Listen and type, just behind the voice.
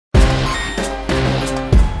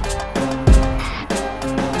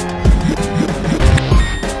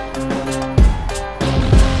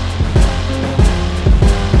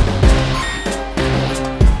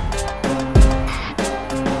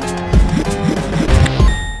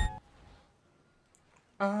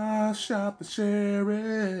I shot the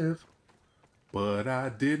sheriff, but I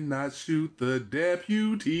did not shoot the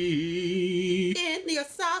deputy. In the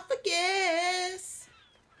esophagus.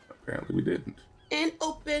 Apparently we didn't. And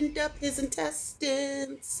opened up his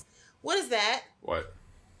intestines. What is that? What?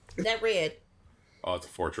 That red. Oh, it's a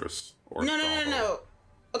fortress. Or No.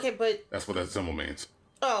 Okay, but... That's what that symbol means.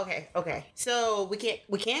 Oh, okay. So we can't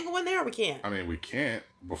go in there, or we can't? I mean, we can't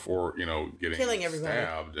before, getting Killing everybody.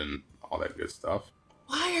 stabbed and all that good stuff.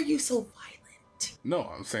 Why are you so violent?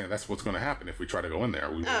 No, I'm saying that's what's going to happen if we try to go in there.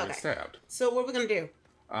 We will get stabbed. So what are we going to do?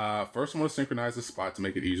 First, I'm going to synchronize the spot to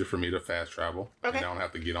make it easier for me to fast travel. Okay. And I don't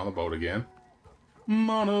have to get on the boat again. I'm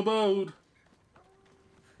on a boat.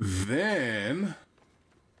 Then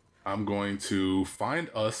I'm going to find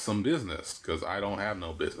us some business because I don't have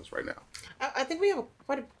no business right now. I think we have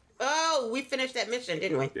quite a... Oh, we finished that mission,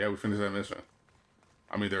 didn't we? Yeah, we finished that mission.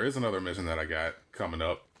 I mean, there is another mission that I got coming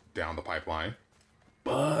up down the pipeline,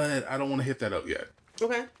 but I don't want to hit that up yet.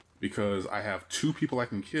 Okay. Because I have 2 people I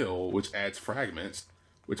can kill, which adds fragments,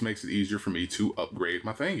 which makes it easier for me to upgrade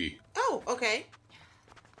my thingy. Oh, okay.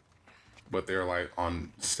 But they're like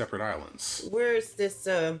on separate islands. Where's this,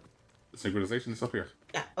 The synchronization is up here.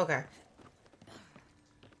 Yeah, okay.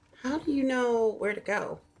 How do you know where to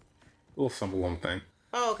go? Little symbol on the thing.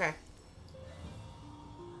 Oh, okay.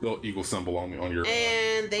 Little eagle symbol on your...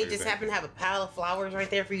 And they just happen to have a pile of flowers right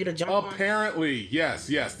there for you to jump on? Apparently, yes.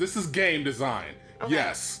 This is game design. Okay.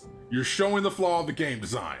 Yes. You're showing the flaw of the game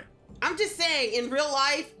design. I'm just saying, in real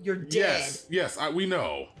life, you're dead. Yes, we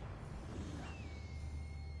know.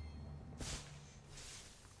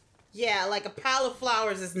 Yeah, like a pile of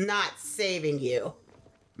flowers is not saving you.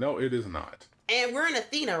 No, it is not. And we're in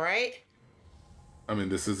Athena, right? I mean,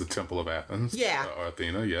 this is the Temple of Athens. Yeah. Or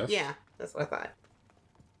Athena, yes. Yeah, that's what I thought.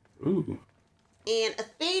 Ooh. And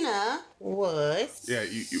Athena was... Yeah,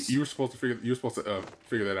 you were supposed to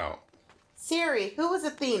figure that out. Siri, who was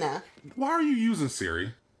Athena? Why are you using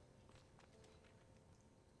Siri?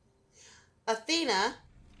 Athena,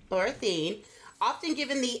 or Athene, often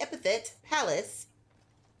given the epithet Pallas,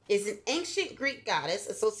 is an ancient Greek goddess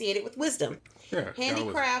associated with wisdom,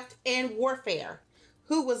 handicraft, and warfare,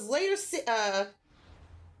 who was later syncretized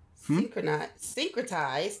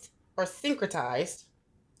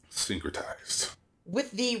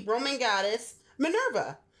with the Roman goddess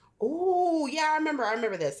Minerva. Oh, yeah, I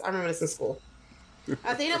remember this. I remember this in school.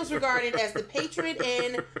 Athena was regarded as the patron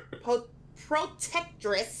and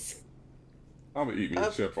protectress. I'm gonna eat me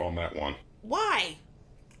a chip on that one. Why?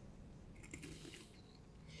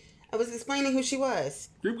 I was explaining who she was.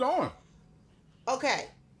 Keep going. Okay.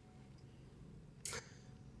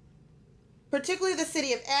 Particularly the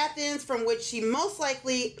city of Athens, from which she most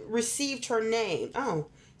likely received her name. Oh.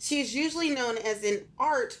 She is usually known as in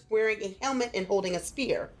art wearing a helmet and holding a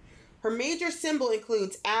spear. Her major symbol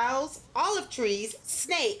includes owls, olive trees,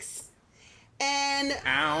 snakes, and...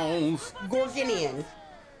 Owls. Gorgonian.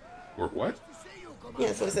 What? Yeah,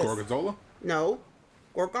 that's what it says. Gorgonzola? No.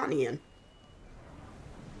 Gorgonian.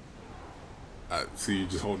 See, you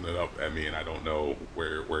just holding it up at me, and I don't know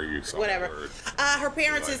where you saw Whatever. the word. Her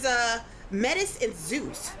parents is Metis and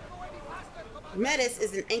Zeus. Metis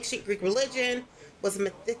is an ancient Greek religion. Was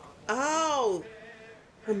mythic. Oh,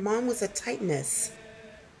 her mom was a Titaness.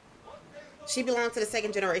 She belonged to the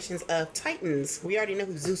second generations of Titans. We already know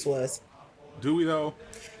who Zeus was. Do we though?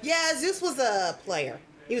 Yeah, Zeus was a player.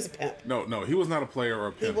 He was a pimp. No, he was not a player or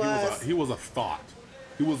a pimp. He was a thought.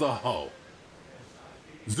 He was a hoe.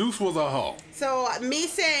 Zeus was a hoe. So me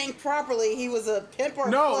saying properly he was a pimp or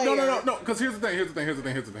a player. No. Because here's the thing. Because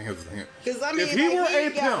I mean, if he were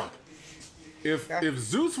a pimp, if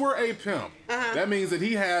Zeus were a pimp, that means that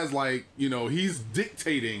he has he's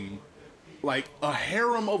dictating like a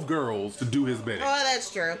harem of girls to do his bidding. Oh,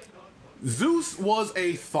 that's true. Zeus was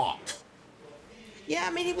a thought. Yeah,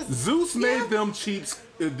 I mean he was. Zeus made them cheeks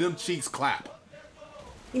clap.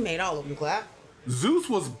 He made all of them clap. Zeus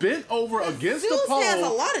was bent over against the pole, has a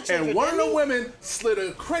lot of children, and one of the women slid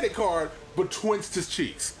a credit card betwixt his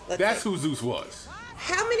cheeks. That's who Zeus was.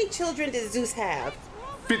 How many children did Zeus have?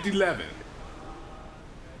 11.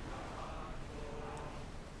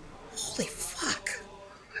 Holy fuck.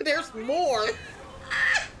 There's more.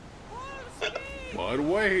 But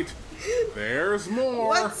wait, there's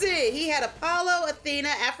more. Let's see. He had Apollo, Athena,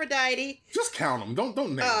 Aphrodite. Just count them. Don't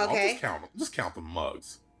name them all. Okay. Just count them. Just count the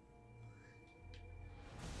mugs.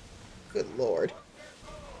 Good Lord.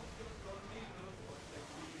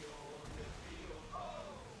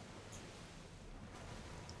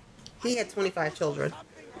 He had 25 children.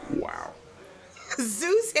 Wow.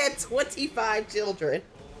 Zeus had 25 children.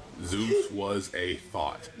 Zeus was a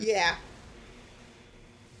thought. Yeah.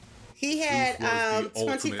 He had Zeus was the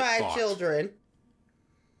ultimate 25 thought. children.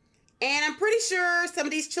 And I'm pretty sure some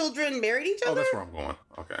of these children married each other. Oh, that's where I'm going.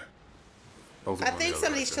 Okay. Those are I going think the some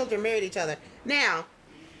other of these direction. children married each other. Now,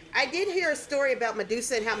 I did hear a story about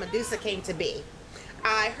Medusa and how Medusa came to be.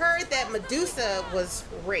 I heard that Medusa was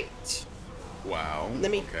raped. Wow. Let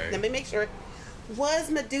me make sure. Was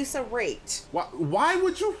Medusa raped? Why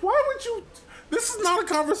would you? This is not a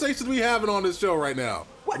conversation we having on this show right now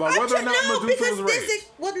about I whether or don't not know, Medusa because was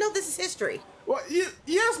raped. this is history. Well,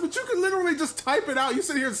 yes, but you can literally just type it out. You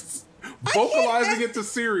sit here vocalizing it to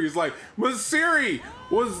Siri. Like, Siri,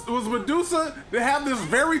 was Medusa to have this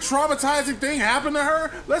very traumatizing thing happen to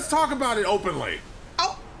her? Let's talk about it openly.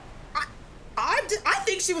 Oh, I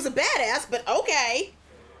think she was a badass, but okay.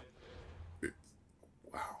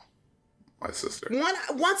 Wow, my sister.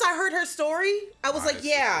 Once I heard her story, I was like,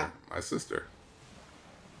 yeah. My sister.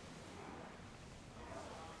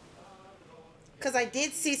 Because I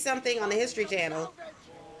did see something on the History Channel.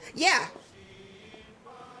 Yeah.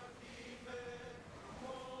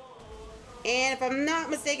 And if I'm not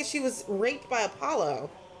mistaken, she was raped by Apollo.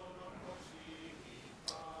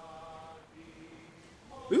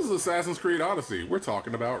 This is Assassin's Creed Odyssey. We're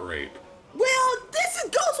talking about rape. Well, this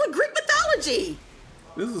goes with Greek mythology.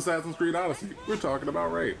 This is Assassin's Creed Odyssey. We're talking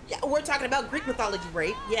about rape. Yeah, we're talking about Greek mythology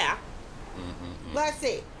rape. Yeah. Let's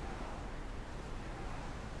see.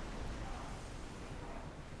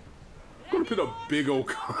 I'm gonna put a big old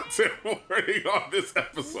content warning on this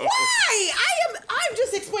episode. Why? I'm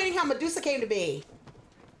just explaining how Medusa came to be.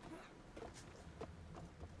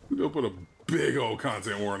 I'm gonna put a big old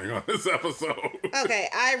content warning on this episode. Okay,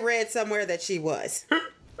 I read somewhere that she was.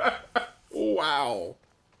 Wow.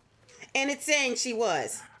 And it's saying she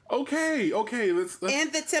was. Okay, let's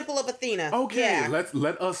In the Temple of Athena. okay, Yeah.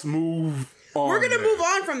 let us move on. We're gonna there. move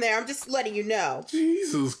on from there. I'm just letting you know.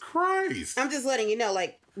 Jesus Christ. I'm just letting you know,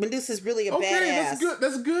 like, Medusa's really a Okay, badass.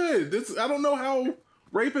 that's good. I don't know how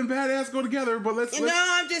rape and badass go together, but let's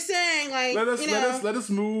I'm just saying, like, let us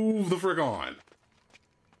move the frick on.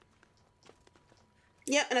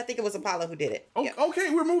 Yep, and I think it was Apollo who did it. Oh, Yep. okay,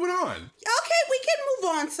 we're moving on. Okay, we can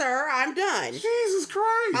move on, sir. I'm done. Jesus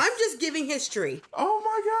Christ. I'm just giving history. Oh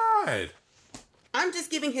my God. I'm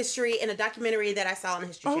just giving history in a documentary that I saw on the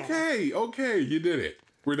History Channel. Okay, you did it.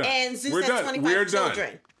 We're done. And Zeus we're has done. 25 We're children.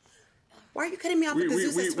 done. Why are you cutting me off with the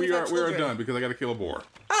Zeus has 25 we children? are done because I gotta kill a boar.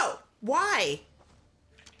 Oh, why?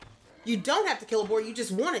 You don't have to kill a boar. You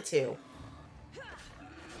just wanted to.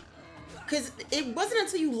 Because it wasn't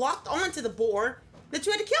until you locked onto the boar that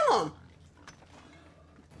you had to kill him.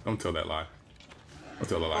 Don't tell that lie. Don't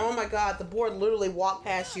tell that lie. Oh my God, the boar literally walked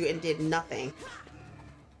past you and did nothing.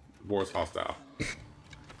 Boar's hostile.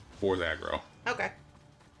 Boar's aggro. Okay.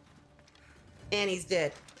 And he's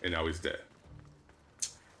dead. And now he's dead.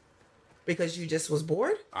 Because you just was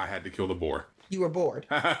bored? I had to kill the boar. You were bored.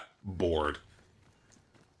 Bored.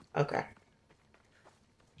 Okay.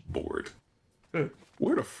 Bored. Hmm.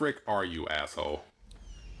 Where the frick are you, asshole?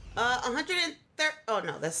 130. Oh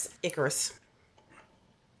no, that's Icarus.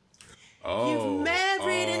 Oh. You've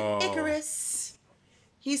married an Icarus.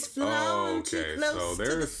 He's flown too okay, close so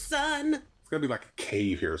to the sun. It's gotta be like a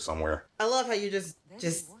cave here somewhere. I love how you just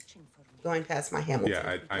going past my Hamilton.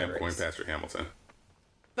 Yeah, I am going past your Hamilton.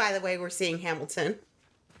 By the way, we're seeing Hamilton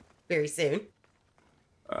very soon.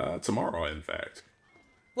 Tomorrow, in fact.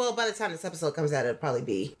 Well, by the time this episode comes out, it'll probably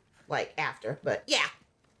be like after. But yeah.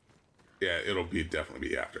 Yeah, it'll definitely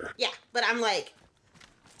be after. Yeah, but I'm like,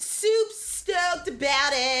 super stoked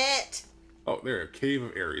about it. Oh, there, Cave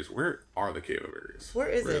of Ares. Where are the Cave of Ares? Where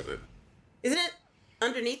is it? Isn't it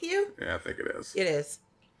underneath you? Yeah, I think it is. It is.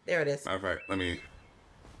 There it is. Matter of fact, let me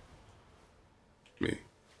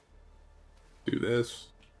do this.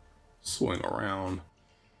 Swing around.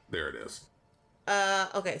 There it is.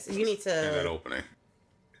 Okay, so you need In that to... opening.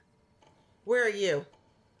 Where are you?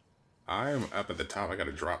 I'm up at the top. I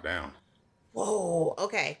gotta drop down. Whoa,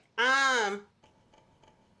 okay.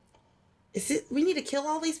 Is it... We need to kill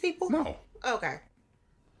all these people? No. Okay. I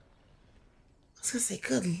was gonna say,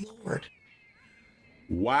 good Lord.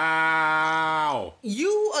 Wow.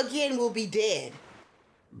 You, again, will be dead.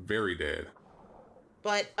 Very dead.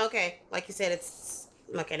 But, okay, like you said, it's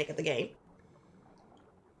mechanic of the game.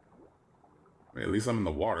 I mean, at least I'm in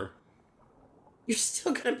the water. You're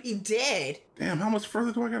still gonna be dead. Damn, how much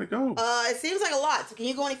further do I gotta go? It seems like a lot. So can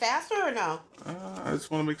you go any faster or no? I just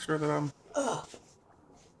want to make sure that I'm... Ugh.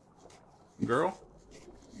 Girl?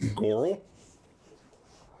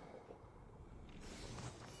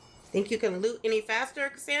 Think you can loot any faster,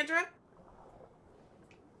 Cassandra?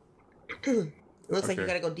 It looks like you Okay.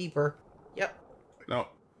 gotta go deeper. Yep. No.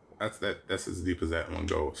 That's as deep as that one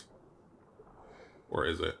goes. Or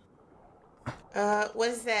is it? What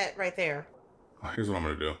is that right there? Here's what I'm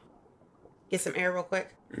gonna do. Get some air real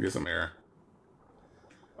quick. Get some air.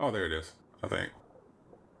 Oh, there it is. I think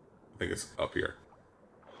it's up here.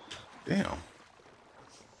 Damn.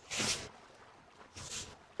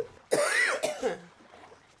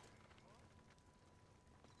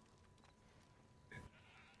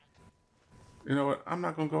 You know what? I'm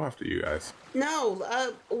not gonna go after you guys.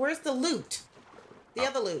 No, where's the loot? The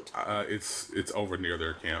other loot. It's over near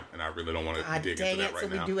their camp, and I really don't want to dig into that right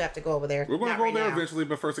now. So we do have to go over there. We're gonna go there eventually,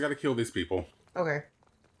 but first I gotta kill these people. Okay.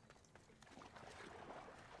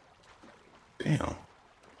 Damn.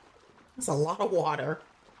 That's a lot of water.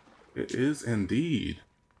 It is indeed.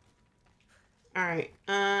 Alright,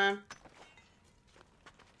 I'm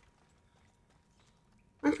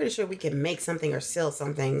pretty sure we can make something or sell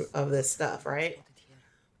something of this stuff, right?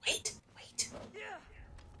 Wait.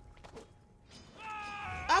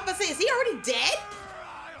 I was about to say, is he already dead?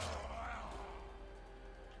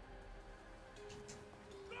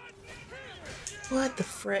 What the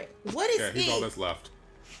frick? What is he? Yeah, he's all that's left.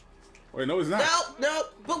 Wait, no, he's not. No.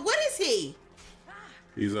 But what is he?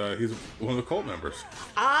 He's one of the cult members.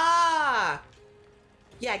 Ah.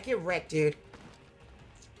 Yeah, get wrecked, dude.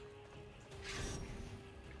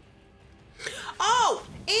 Oh,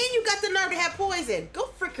 and you got the nerve to have poison. Go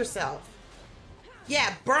frick yourself.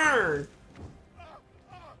 Yeah, burn.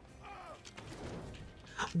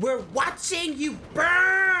 We're watching you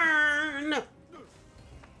burn.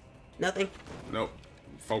 Nothing. Nope.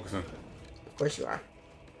 Focusing. Of course you are.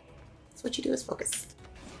 That's what you do is focus.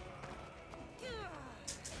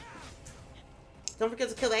 Don't forget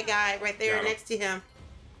to kill that guy right there next to him.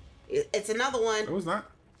 It's another one. It was not.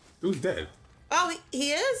 It was dead. Oh,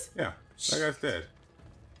 he is? Yeah. That guy's dead.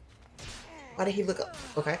 Why did he look up?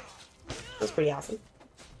 Okay. That's pretty awesome.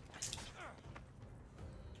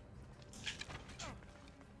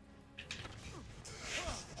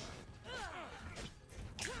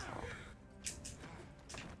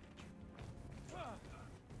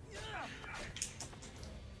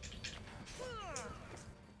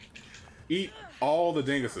 Eat all the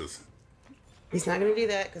dinguses. He's not going to do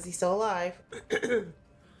that because he's still alive.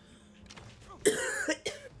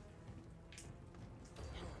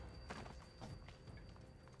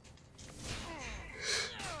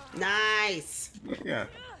 Nice. Yeah.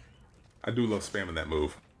 I do love spamming that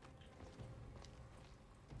move.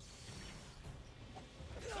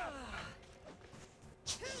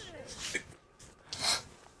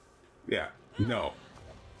 Yeah. No.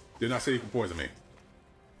 Did not say you can poison me.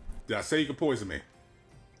 Did I say you could poison me?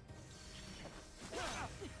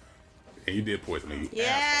 And you did poison me. Yeah,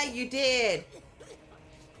 asshole. you did.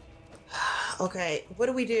 Okay, what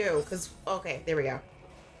do we do? Because, okay, there we go.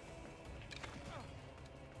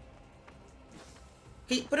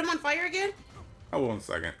 Can you put him on fire again? I will in a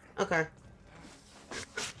second. Okay.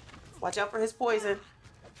 Watch out for his poison.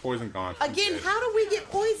 Poison gone. Again, how do we get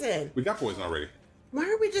poison? We got poison already. Why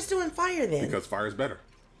are we just doing fire then? Because fire is better.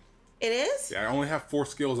 It is? Yeah, I only have 4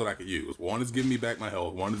 skills that I could use. One is giving me back my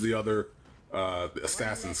health. One is the other, the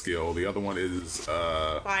assassin skill. The other one is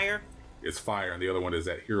Fire? It's fire, and the other one is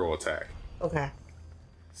that hero attack. Okay.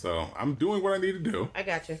 So I'm doing what I need to do. I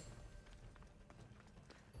got you.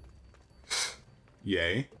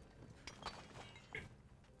 Yay.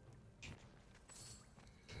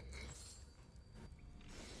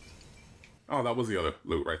 Oh, that was the other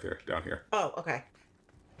loot right there, down here. Oh, okay.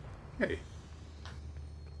 Hey.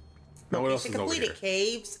 Now what else is over here? Completed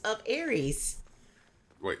Caves of Ares.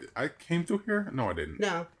 Wait, I came through here? No, I didn't.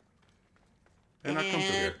 No. And I come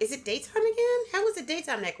through here. Is it daytime again? How was it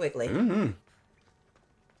daytime that quickly? Mm-hmm.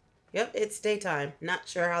 Yep, it's daytime. Not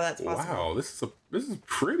sure how that's possible. Wow, this is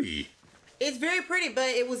pretty. It's very pretty, but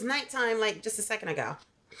it was nighttime like just a second ago.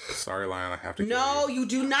 Sorry, Lion, I have to kill No, you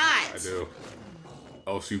do not. I do.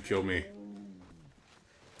 Else you kill me.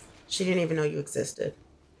 She didn't even know you existed.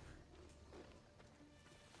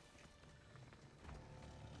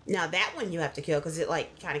 Now that one you have to kill because it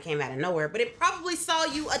like kind of came out of nowhere, but it probably saw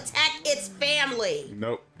you attack its family.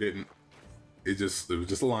 Nope, didn't. It was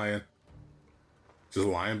just a lion. Just a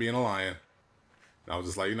lion being a lion. And I was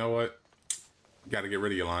just like, you know what? Got to get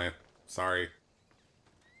rid of you, lion. Sorry.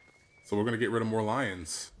 So we're gonna get rid of more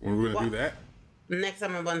lions. When we're gonna do that, Next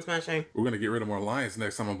time I'm button smashing. we're gonna get rid of more lions.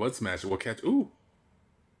 Next time I'm bud smashing, we'll catch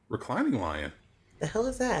reclining lion. The hell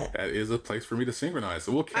is that? That is a place for me to synchronize.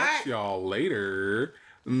 So we'll catch y'all later.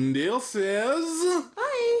 Neil says.